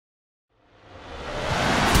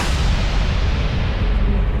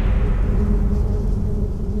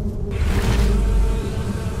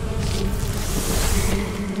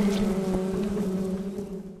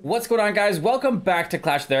What's going on, guys? Welcome back to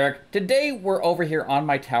Clash with Eric. Today we're over here on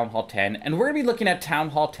my Town Hall 10 and we're going to be looking at Town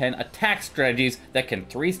Hall 10 attack strategies that can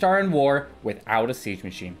 3-star in war without a siege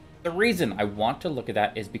machine. The reason I want to look at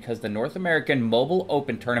that is because the North American Mobile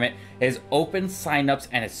Open tournament is open signups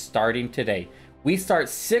and it's starting today. We start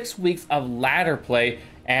 6 weeks of ladder play,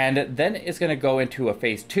 and then it's going to go into a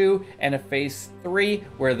phase 2 and a phase 3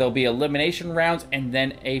 where there'll be elimination rounds, and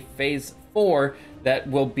then a phase 4 that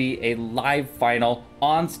will be a live final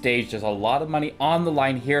on stage. There's a lot of money on the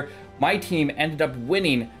line here. My team ended up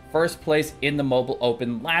winning first place in the Mobile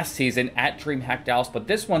Open last season at DreamHack Dallas, but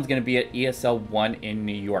this one's going to be at ESL 1 in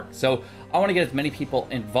New York. So I want to get as many people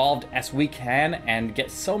involved as we can and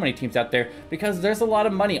get so many teams out there because there's a lot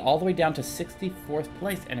of money all the way down to 64th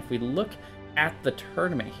place. And if we look at the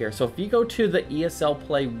tournament here, so if you go to the ESL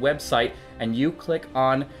Play website and you click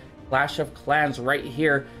on Clash of Clans right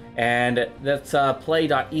here, and that's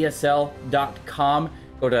play.esl.com,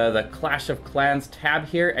 go to the Clash of Clans tab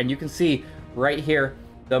here, and you can see right here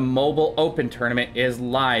the Mobile Open tournament is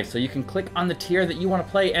live. So you can click on the tier that you want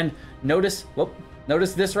to play, and notice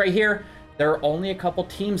this right here. There are only a couple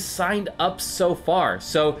teams signed up so far.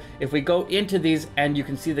 So if we go into these, and you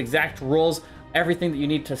can see the exact rules, everything that you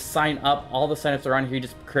need to sign up, all the signups are on here. You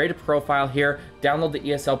just create a profile here, download the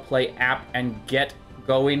ESL Play app, and get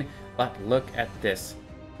going. But look at this.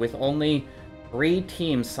 With only 3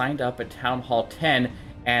 teams signed up at Town Hall 10,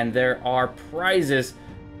 and there are prizes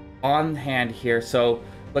on hand here. So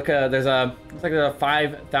look, looks like there's a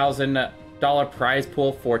 $5,000 prize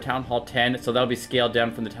pool for Town Hall 10, so that'll be scaled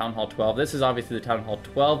down from the Town Hall 12. This is obviously the Town Hall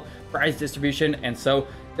 12 prize distribution, and so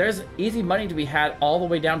there's easy money to be had all the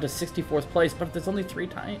way down to 64th place. But if there's only 3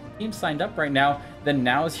 teams signed up right now, then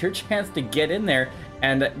now is your chance to get in there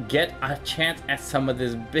and get a chance at some of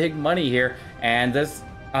this big money here. And this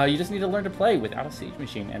you just need to learn to play without a siege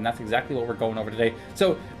machine, and that's exactly what we're going over today.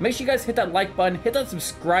 So make sure you guys hit that like button, hit that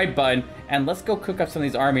subscribe button, and let's go cook up some of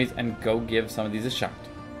these armies and go give some of these a shot.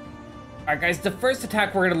 Alright guys, the first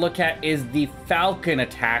attack we're going to look at is the Falcon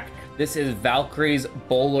attack. This is Valkyries,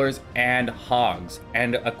 Bowlers, and Hogs.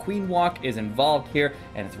 And a Queen Walk is involved here,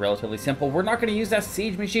 and it's relatively simple. We're not going to use that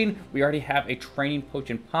siege machine. We already have a training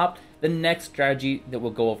potion popped. The next strategy that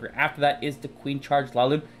we'll go over after that is the Queen Charge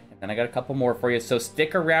Lalun. And I got a couple more for you, so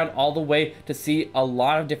stick around all the way to see a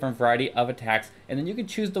lot of different variety of attacks, and then you can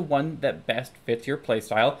choose the one that best fits your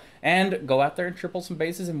playstyle and go out there and triple some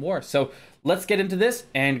bases in war. So let's get into this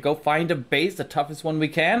and go find a base, the toughest one we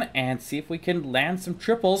can, and see if we can land some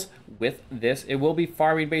triples with this. It will be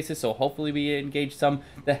farming bases, so hopefully we engage some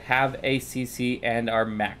that have a CC and are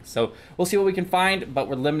max. So we'll see what we can find, but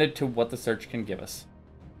we're limited to what the search can give us.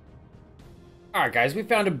 Alright guys, we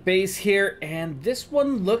found a base here, and this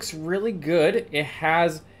one looks really good. It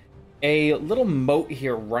has a little moat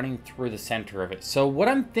here running through the center of it. So what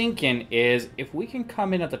I'm thinking is if we can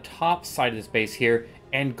come in at the top side of this base here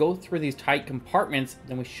and go through these tight compartments,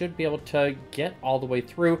 then we should be able to get all the way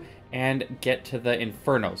through and get to the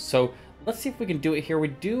Infernos. So let's see if we can do it here. We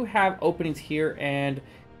do have openings here and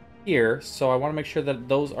here, so I want to make sure that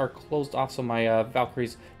those are closed off so my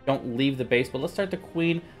Valkyries don't leave the base. But let's start the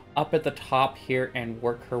Queen up at the top here and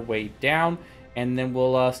work her way down, and then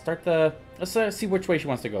we'll let's see which way she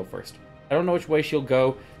wants to go first. I don't know which way she'll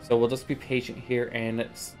go, so we'll just be patient here and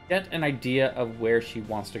get an idea of where she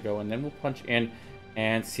wants to go, and then we'll punch in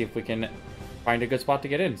and see if we can find a good spot to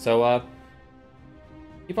get in. So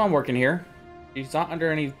keep on working here. She's not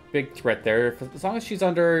under any big threat there. As long as she's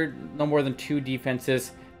under no more than 2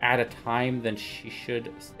 defenses at a time, then she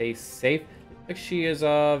should stay safe. Looks like she is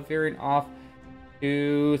veering off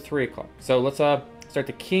to 3 o'clock. So let's start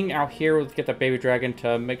the king out here. Let's get that baby dragon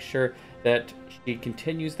to make sure that she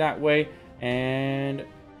continues that way, and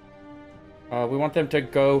we want them to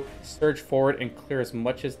go surge forward and clear as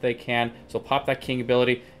much as they can. So pop that king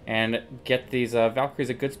ability and get these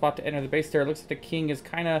Valkyries a good spot to enter the base there. It looks like the king is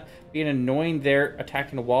kind of being annoying there,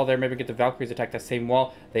 attacking the wall there. Maybe get the Valkyries attack that same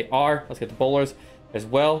wall. They are. Let's get the bowlers as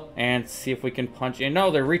well and see if we can punch in.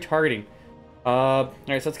 No, they're retargeting. All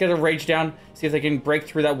right, so let's get a rage down, see if they can break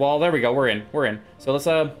through that wall. There we go, we're in. So let's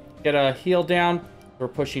get a heal down. We're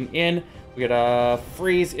pushing in. We get a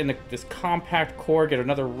freeze in this compact core, get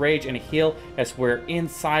another rage and a heal as we're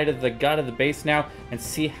inside of the gut of the base now, and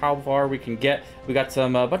see how far we can get. We got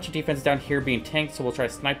some bunch of defense down here being tanked, so we'll try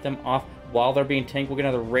to snipe them off while they're being tanked. We'll get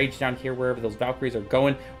another rage down here wherever those Valkyries are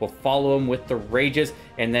going. We'll follow them with the rages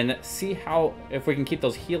and then see if we can keep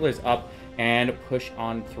those healers up and push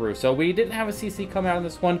on through. So we didn't have a CC come out on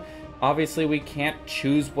this one. Obviously we can't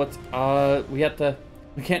choose what's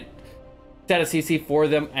we can't set a CC for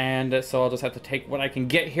them, and so I'll just have to take what I can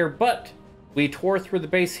get here. But we tore through the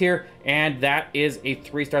base here, and that is a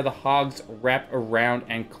 3-star. The Hogs wrap around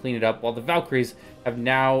and clean it up, while the Valkyries have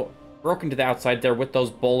now broken to the outside there with those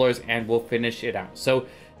bowlers and will finish it out. So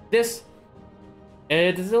this,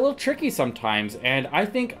 it is a little tricky sometimes, and I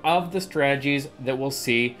think of the strategies that we'll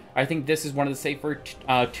see, I think this is one of the safer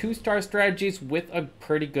 2-star strategies with a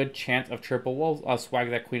pretty good chance of triple. We'll swag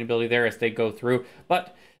that queen ability there as they go through,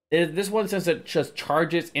 but this one, since it just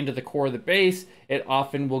charges into the core of the base, it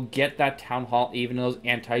often will get that Town Hall even in those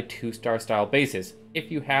anti-2-star style bases.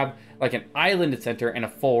 If you have like an islanded center and a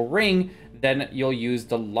full ring, then you'll use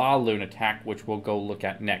the Laloon attack, which we'll go look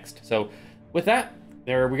at next. So with that,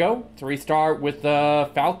 there we go. 3-star with the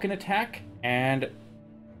Falcon attack, and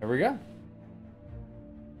there we go.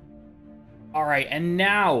 All right, and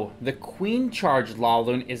now the Queen Charge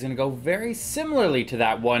Laloon is going to go very similarly to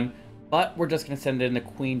that one, but we're just going to send in the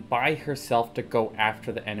queen by herself to go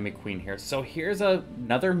after the enemy queen here. So here's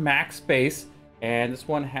another max base, and this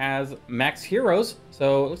one has max heroes.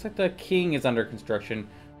 So it looks like the king is under construction,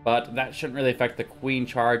 but that shouldn't really affect the queen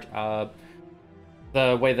charge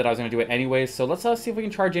the way that I was going to do it anyways. So let's see if we can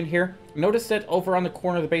charge in here. Notice that over on the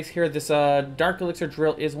corner of the base here, this Dark Elixir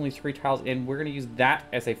drill is only 3 tiles in. We're going to use that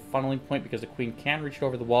as a funneling point because the queen can reach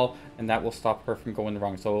over the wall, and that will stop her from going the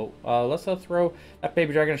wrong. So let's throw that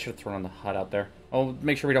baby dragon. I should have thrown on the hut out there. Oh,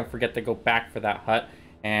 make sure we don't forget to go back for that hut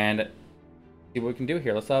and see what we can do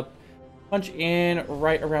here. Let's punch in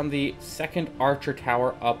right around the second archer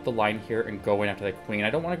tower up the line here and go in after the queen. I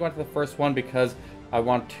don't want to go into the first one because I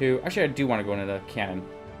want to, actually I do want to go into the cannon.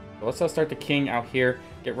 So let's start the king out here,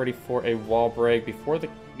 get ready for a wall break before the,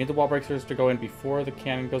 need the wall breakers to go in before the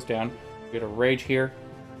cannon goes down. We get a rage here.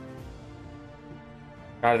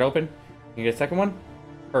 Got it open. Can you get a second one?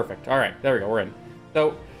 Perfect. All right, there we go, we're in.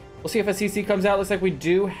 So we'll see if a CC comes out. Looks like we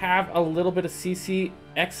do have a little bit of CC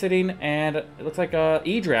exiting, and it looks like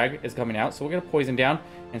E-Drag is coming out. So we're gonna poison down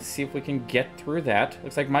and see if we can get through that.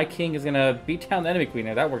 Looks like my king is gonna beat down the enemy queen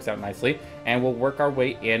there. That works out nicely, and we'll work our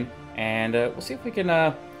way in, and we'll see if we can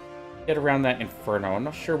get around that Inferno. I'm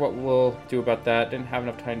not sure what we'll do about that. Didn't have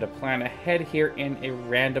enough time to plan ahead here in a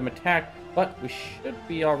random attack, but we should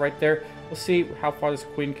be all right there. We'll see how far this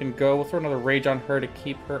queen can go. We'll throw another rage on her to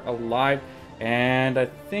keep her alive, and I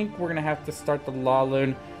think we're gonna have to start the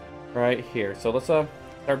Laloon right here. So let's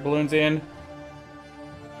start balloons in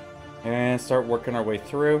and start working our way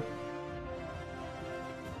through.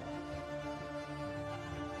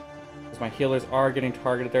 My healers are getting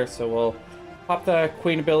targeted there, so we'll pop the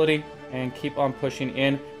queen ability and keep on pushing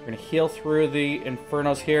in. We're gonna heal through the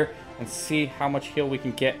Infernos here and see how much heal we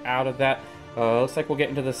can get out of that. Looks like we'll get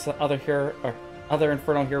into this other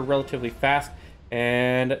Inferno here relatively fast,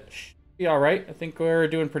 and should be all right. I think we're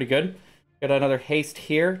doing pretty good. Got another haste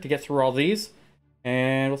here to get through all these,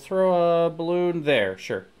 and we'll throw a balloon there,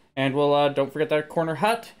 sure. And we'll don't forget that corner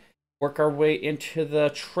hut. Work our way into the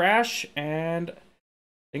trash, and I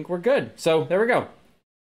think we're good. So there we go.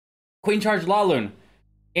 Queen Charge Laloon,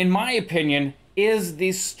 in my opinion, is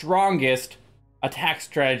the strongest attack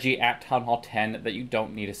strategy at Town Hall 10 that you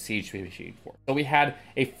don't need a siege machine for. So we had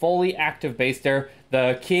a fully active base there.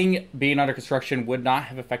 The king being under construction would not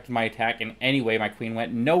have affected my attack in any way. My queen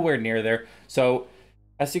went nowhere near there. So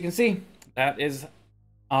as you can see, that is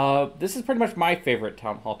this is pretty much my favorite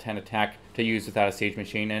Town Hall 10 attack to use without a siege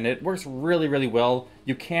machine, and it works really, really well.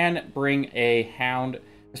 You can bring a hound,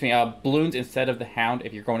 balloons instead of the hound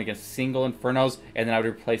if you're going against single Infernos, and then I would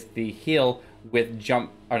replace the heal with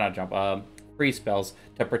free spells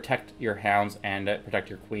to protect your hounds and protect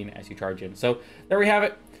your queen as you charge in. So there we have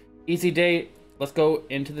it. Easy day. Let's go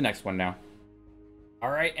into the next one now.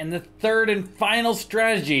 All right, and the third and final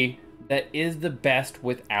strategy that is the best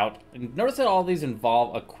without. And notice that all these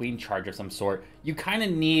involve a queen charge of some sort. You kind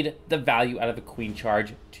of need the value out of a queen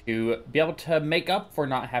charge to be able to make up for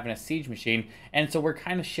not having a siege machine. And so we're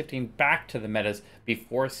kind of shifting back to the metas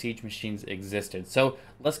before siege machines existed. So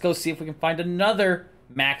let's go see if we can find another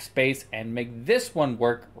max base and make this one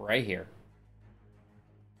work right here.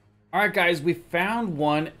 All right, guys, we found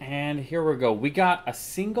one, and here we go. We got a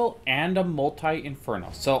single and a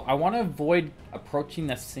multi-Inferno. So I want to avoid approaching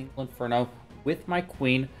that single Inferno with my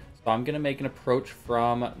queen, so I'm going to make an approach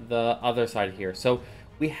from the other side here. So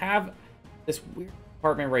we have this weird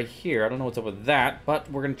apartment right here. I don't know what's up with that, but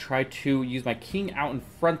we're going to try to use my king out in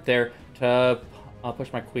front there to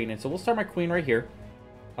push my queen in. So we'll start my queen right here.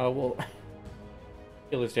 We'll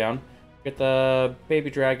heal this down. Get the baby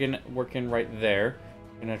dragon working right there.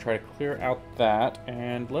 I'm gonna try to clear out that,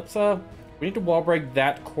 and let's we need to wall break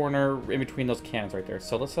that corner in between those cannons right there.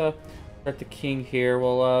 So let's start the king here.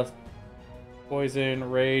 We'll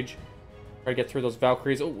poison, rage, try to get through those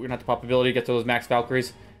Valkyries. Oh, we're gonna have to pop ability, get to those max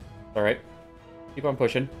Valkyries. All right, Keep on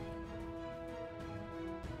pushing.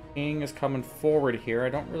 King is coming forward here.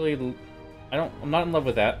 I'm not in love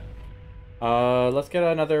with that. Let's get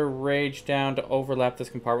another rage down to overlap this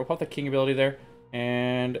compartment. We'll pop the king ability there.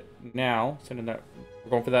 And now, we're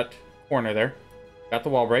going for that corner there. Got the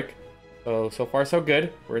wall break. So far so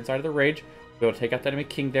good. We're inside of the rage. We'll take out the enemy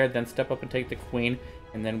king there, then step up and take the queen.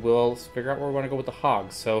 And then we'll figure out where we want to go with the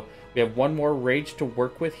hogs. So we have one more rage to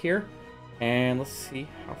work with here. And let's see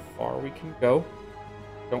how far we can go.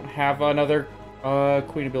 Don't have another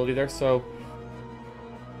queen ability there, so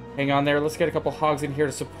hang on there. Let's get a couple hogs in here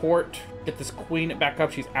to support. Get this queen back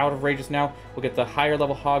up. She's out of rages now. We'll get the higher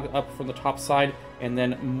level hog up from the top side, and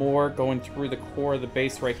then more going through the core of the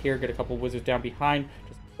base right here. Get a couple wizards down behind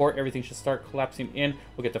to support. Everything should start collapsing in.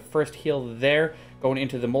 We'll get the first heal there. Going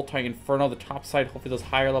into the multi-inferno, the top side. Hopefully those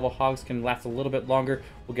higher level hogs can last a little bit longer.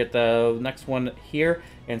 We'll get the next one here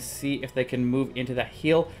and see if they can move into that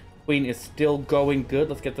heal. Queen is still going good.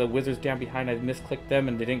 Let's get the wizards down behind. I misclicked them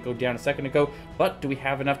and they didn't go down a second ago. But do we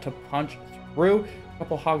have enough to punch through? A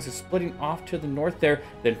couple hogs are splitting off to the north there.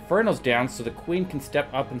 The Inferno's down, so the queen can step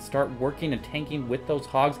up and start working and tanking with those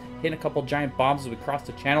hogs. Hitting a couple giant bombs as we cross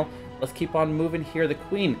the channel. Let's keep on moving here. The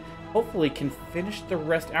queen hopefully can finish the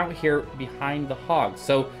rest out here behind the hogs.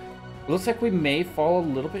 So it looks like we may fall a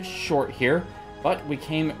little bit short here, but we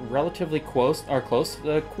came relatively close.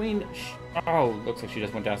 The queen, looks like she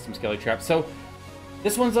just went down some skelly traps. So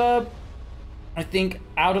this one's I think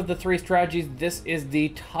out of the three strategies, this is the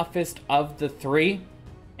toughest of the three.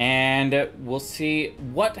 And we'll see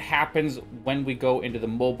what happens when we go into the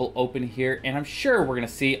mobile open here. And I'm sure we're going to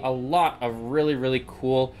see a lot of really, really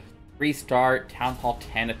cool 3-star Town Hall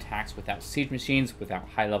 10 attacks without siege machines, without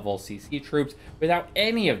high-level CC troops, without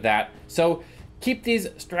any of that. So keep these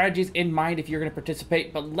strategies in mind if you're going to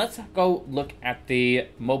participate. But let's go look at the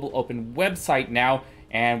mobile open website now,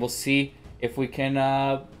 and we'll see if we can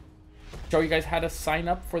show you guys how to sign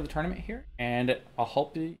up for the tournament here. And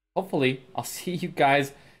hopefully I'll see you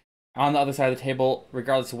guys on the other side of the table,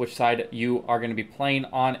 regardless of which side you are going to be playing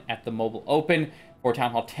on at the mobile open for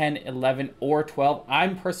Town Hall 10, 11, or 12.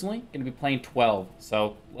 I'm personally going to be playing 12,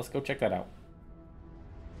 so let's go check that out.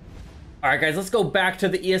 All right, guys, let's go back to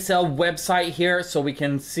the ESL website here so we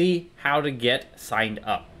can see how to get signed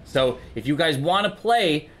up. So if you guys want to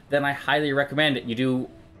play, then I highly recommend it. You do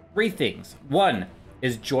 3 things. 1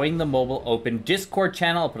 is join the Mobile Open Discord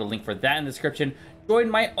channel. I'll put a link for that in the description. Join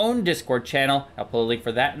my own Discord channel. I'll put a link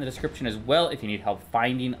for that in the description as well. If you need help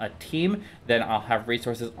finding a team, then I'll have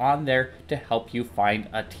resources on there to help you find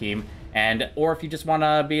a team. Or if you just want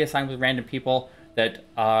to be assigned with random people that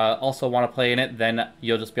also want to play in it, then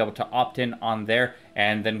you'll just be able to opt in on there,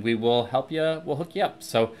 and then we will help you. We'll hook you up.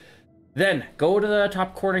 So then go to the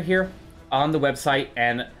top corner here on the website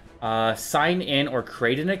and sign in or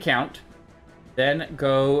create an account. Then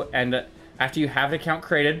go and after you have an account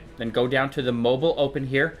created, then go down to the mobile open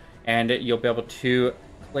here, and you'll be able to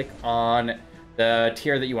click on the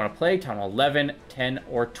tier that you want to play, Town Hall 11, 10,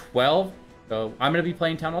 or 12. So I'm going to be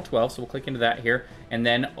playing Town Hall 12, so we'll click into that here. And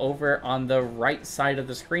then over on the right side of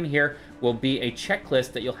the screen here will be a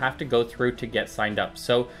checklist that you'll have to go through to get signed up.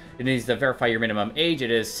 So it needs to verify your minimum age. It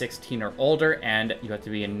is 16 or older, and you have to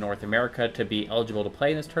be in North America to be eligible to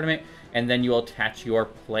play in this tournament. And then you'll attach your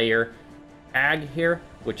player tag here,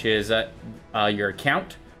 which is your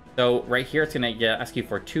account. So right here, it's going to ask you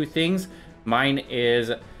for 2 things. Mine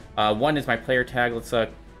is, one is my player tag. Let's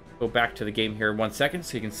go back to the game here 1 second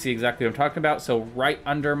so you can see exactly what I'm talking about. So right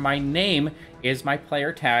under my name is my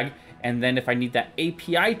player tag. And then if I need that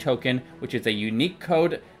API token, which is a unique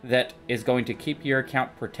code that is going to keep your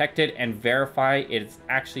account protected and verify it's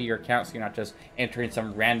actually your account, so you're not just entering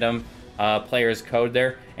some random player's code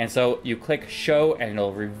there. And so you click show and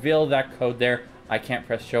it'll reveal that code there. I can't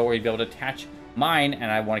press show, or you'll be able to attach mine,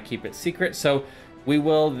 and I want to keep it secret. So we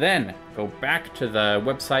will then go back to the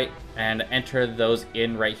website and enter those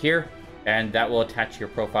in right here, and that will attach your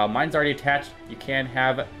profile. Mine's already attached. You can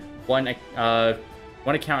have one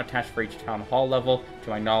account attached for each town hall level. To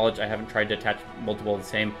my knowledge, I haven't tried to attach multiple of the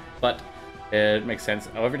same, but it makes sense.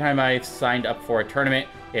 Every time I've signed up for a tournament,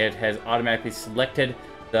 it has automatically selected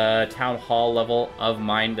the town hall level of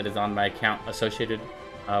mine that is on my account associated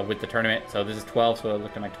with the tournament. So this is 12, so I'll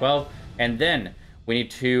look at my 12. And then we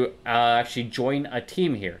need to actually join a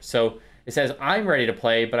team here. So it says I'm ready to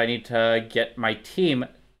play, but I need to get my team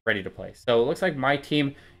ready to play. So it looks like my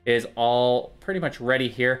team is all pretty much ready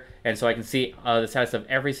here. And so I can see the status of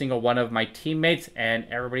every single one of my teammates, and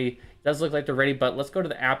everybody does look like they're ready. But let's go to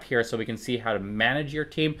the app here so we can see how to manage your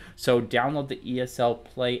team. So download the ESL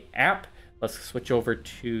Play app. Let's switch over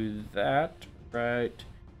to that right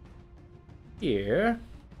here.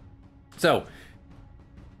 So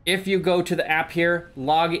If you go to the app here,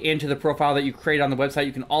 log into the profile that you create on the website.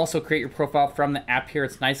 You can also create your profile from the app here.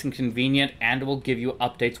 It's nice and convenient, and it will give you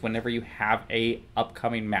updates whenever you have a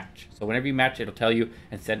upcoming match. So whenever you match, it'll tell you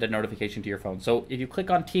and send a notification to your phone. So if you click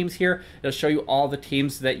on teams here, it'll show you all the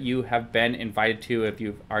teams that you have been invited to if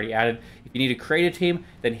you've already added. If you need to create a team,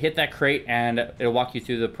 then hit that create, and it'll walk you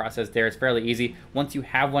through the process there. It's fairly easy. Once you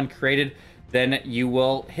have one created, then you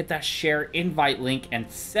will hit that share invite link and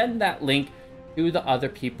send that link to the other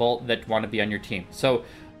people that want to be on your team. So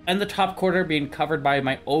in the top corner, being covered by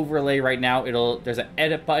my overlay right now, there's an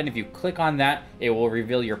edit button. If you click on that, it will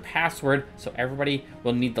reveal your password. So everybody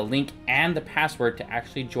will need the link and the password to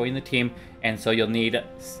actually join the team. And so you'll need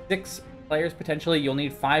 6 players potentially. You'll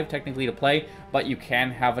need 5 technically to play, but you can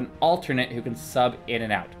have an alternate who can sub in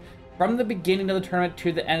and out. From the beginning of the tournament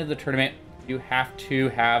to the end of the tournament, you have to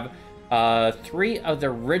have 3 of the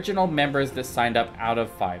original members that signed up out of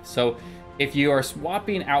 5. So if you are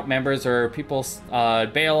swapping out members or people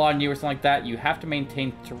bail on you or something like that, you have to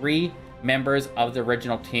maintain 3 members of the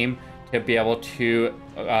original team to be able to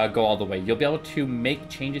go all the way. You'll be able to make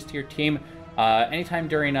changes to your team anytime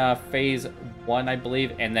during phase 1, I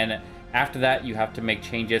believe, and then after that, you have to make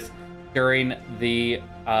changes during the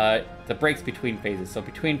breaks between phases. So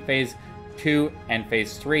between phase 2 and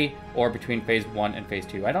phase 3, or between phase 1 and phase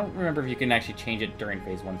 2. I don't remember if you can actually change it during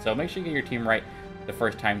phase 1. So make sure you get your team right the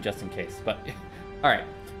first time just in case. But all right,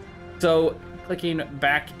 so clicking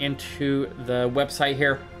back into the website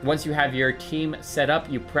here, once you have your team set up,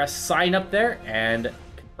 you press sign up there and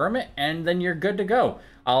confirm it, and then you're good to go.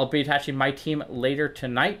 I'll be attaching my team later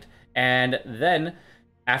tonight, and then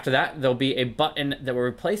after that there'll be a button that will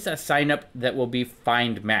replace that sign up that will be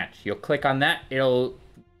find match. You'll click on that, it'll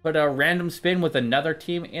put a random spin with another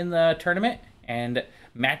team in the tournament and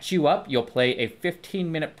match you up. You'll play a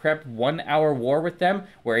 15-minute prep 1-hour war with them,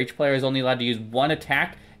 where each player is only allowed to use 1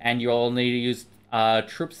 attack, and you'll only use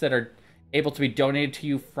troops that are able to be donated to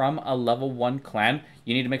you from a level 1 clan.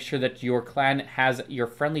 You need to make sure that your clan has your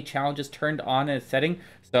friendly challenges turned on in a setting.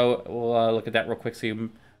 So we'll look at that real quick so you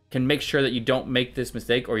can make sure that you don't make this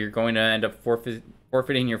mistake, or you're going to end up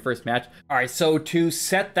forfeiting your first match. All right, so to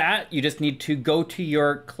set that, you just need to go to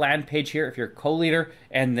your clan page here if you're co-leader,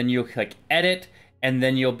 and then you'll click edit, and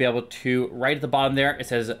then you'll be able to, right at the bottom there, it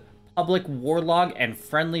says public war log and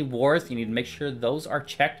friendly wars. You need to make sure those are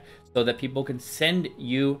checked so that people can send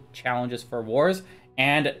you challenges for wars,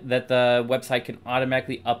 and that the website can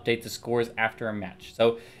automatically update the scores after a match.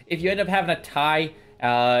 So if you end up having a tie,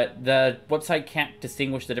 the website can't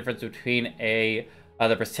distinguish the difference between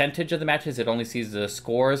the percentage of the matches. It only sees the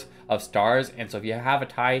scores of stars, and so if you have a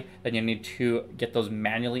tie, then you need to get those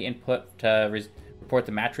manually input to report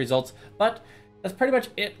the match results. But that's pretty much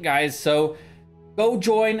it, guys. So go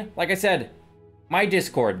join, like I said, my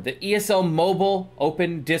Discord, the ESL Mobile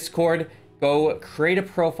Open Discord. Go create a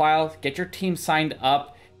profile, get your team signed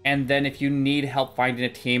up, and then if you need help finding a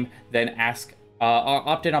team, then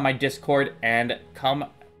opt in on my Discord and come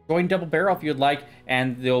join Double Barrel if you'd like,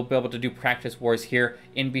 and they'll be able to do practice wars here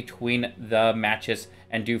in between the matches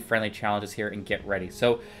and do friendly challenges here and get ready.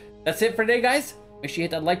 So that's it for today, guys. Make sure you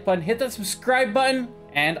hit that like button, hit that subscribe button,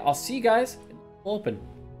 and I'll see you guys in the open.